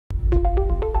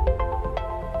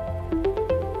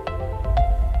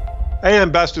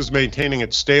AM Best is maintaining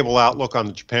its stable outlook on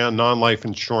the Japan non-life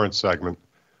insurance segment.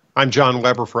 I'm John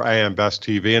Weber for AM Best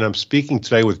TV, and I'm speaking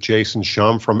today with Jason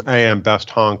Shum from AM Best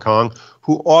Hong Kong,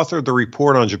 who authored the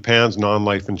report on Japan's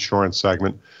non-life insurance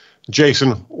segment.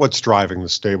 Jason, what's driving the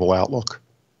stable outlook?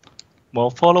 Well,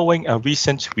 following a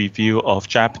recent review of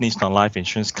Japanese non-life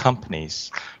insurance companies,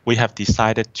 we have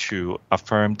decided to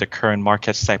affirm the current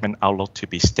market segment outlook to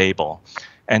be stable.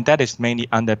 And that is mainly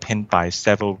underpinned by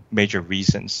several major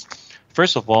reasons.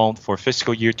 First of all, for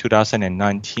fiscal year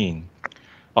 2019,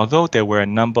 although there were a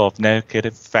number of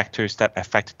negative factors that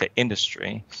affected the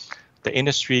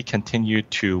industry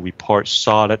continued to report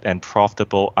solid and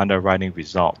profitable underwriting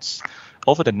results.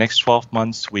 Over the next 12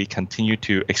 months, we continue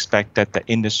to expect that the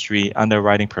industry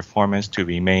underwriting performance to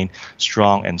remain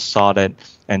strong and solid,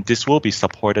 and this will be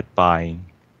supported by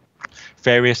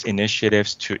various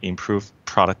initiatives to improve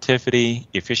productivity,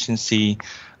 efficiency,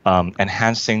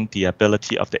 enhancing the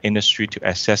ability of the industry to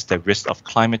assess the risk of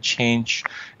climate change,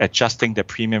 adjusting the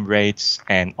premium rates,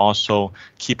 and also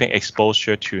keeping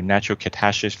exposure to natural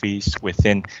catastrophes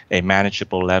within a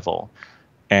manageable level.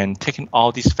 And taking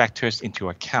all these factors into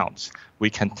account, we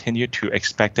continue to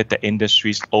expect that the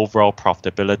industry's overall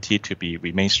profitability to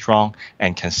remain strong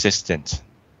and consistent.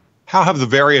 How have the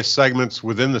various segments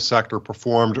within the sector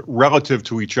performed relative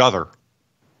to each other?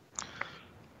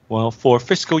 Well, for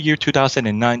fiscal year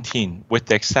 2019, with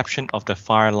the exception of the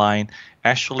fire line,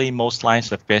 actually most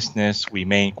lines of business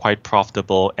remain quite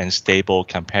profitable and stable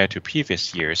compared to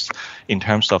previous years in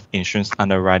terms of insurance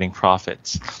underwriting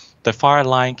profits. The fire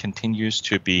line continues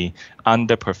to be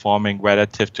underperforming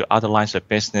relative to other lines of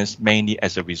business, mainly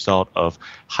as a result of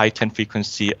heightened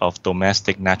frequency of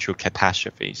domestic natural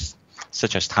catastrophes,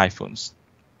 such as typhoons.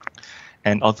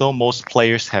 And although most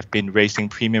players have been raising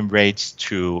premium rates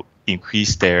to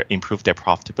improve their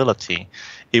profitability,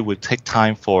 it would take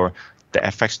time for the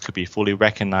effects to be fully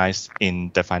recognized in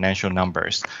the financial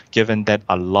numbers, given that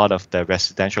a lot of the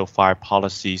residential fire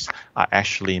policies are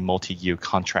actually multi-year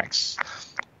contracts.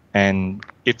 And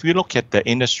if we look at the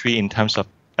industry in terms of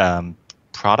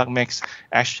product mix,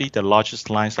 actually the largest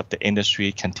lines of the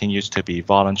industry continues to be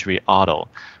voluntary auto,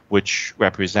 which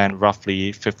represent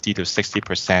roughly 50 to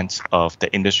 60% of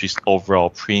the industry's overall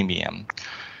premium.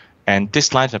 And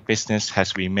this line of business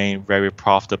has remained very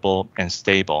profitable and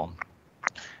stable.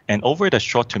 And over the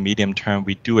short to medium term,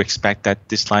 we do expect that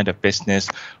this line of business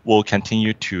will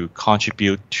continue to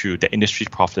contribute to the industry's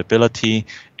profitability.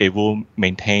 It will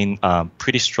maintain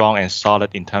pretty strong and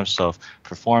solid in terms of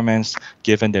performance,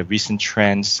 given the recent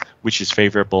trends, which is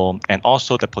favorable, and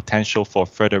also the potential for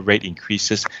further rate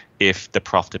increases if the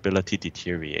profitability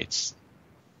deteriorates.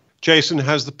 Jason,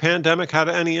 has the pandemic had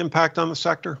any impact on the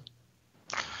sector?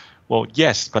 Well,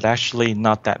 yes, but actually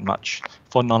not that much.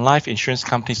 For non-life insurance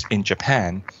companies in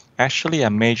Japan, actually a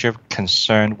major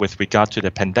concern with regard to the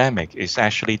pandemic is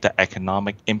actually the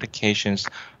economic implications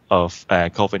of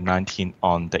COVID-19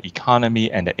 on the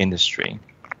economy and the industry.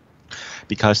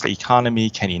 Because the economy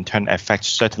can in turn affect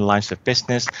certain lines of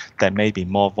business that may be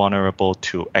more vulnerable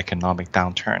to economic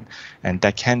downturn, and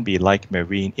that can be like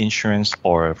marine insurance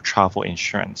or travel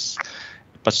insurance.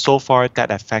 But so far, that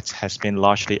effect has been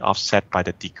largely offset by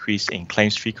the decrease in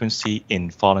claims frequency in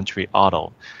voluntary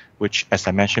auto, which, as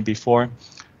I mentioned before,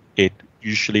 it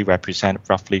usually represents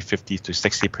roughly 50 to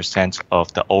 60%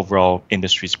 of the overall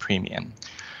industry's premium.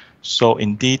 So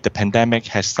indeed, the pandemic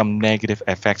has some negative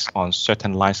effects on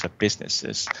certain lines of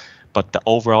businesses, but the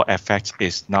overall effect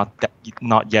is not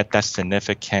yet that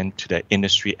significant to the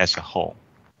industry as a whole.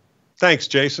 Thanks,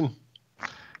 Jason.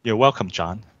 You're welcome,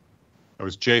 John. That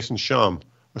was Jason Shum,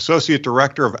 Associate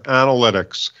Director of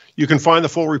Analytics. You can find the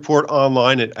full report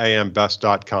online at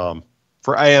ambest.com.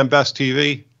 For AM Best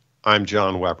TV, I'm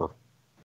John Weber.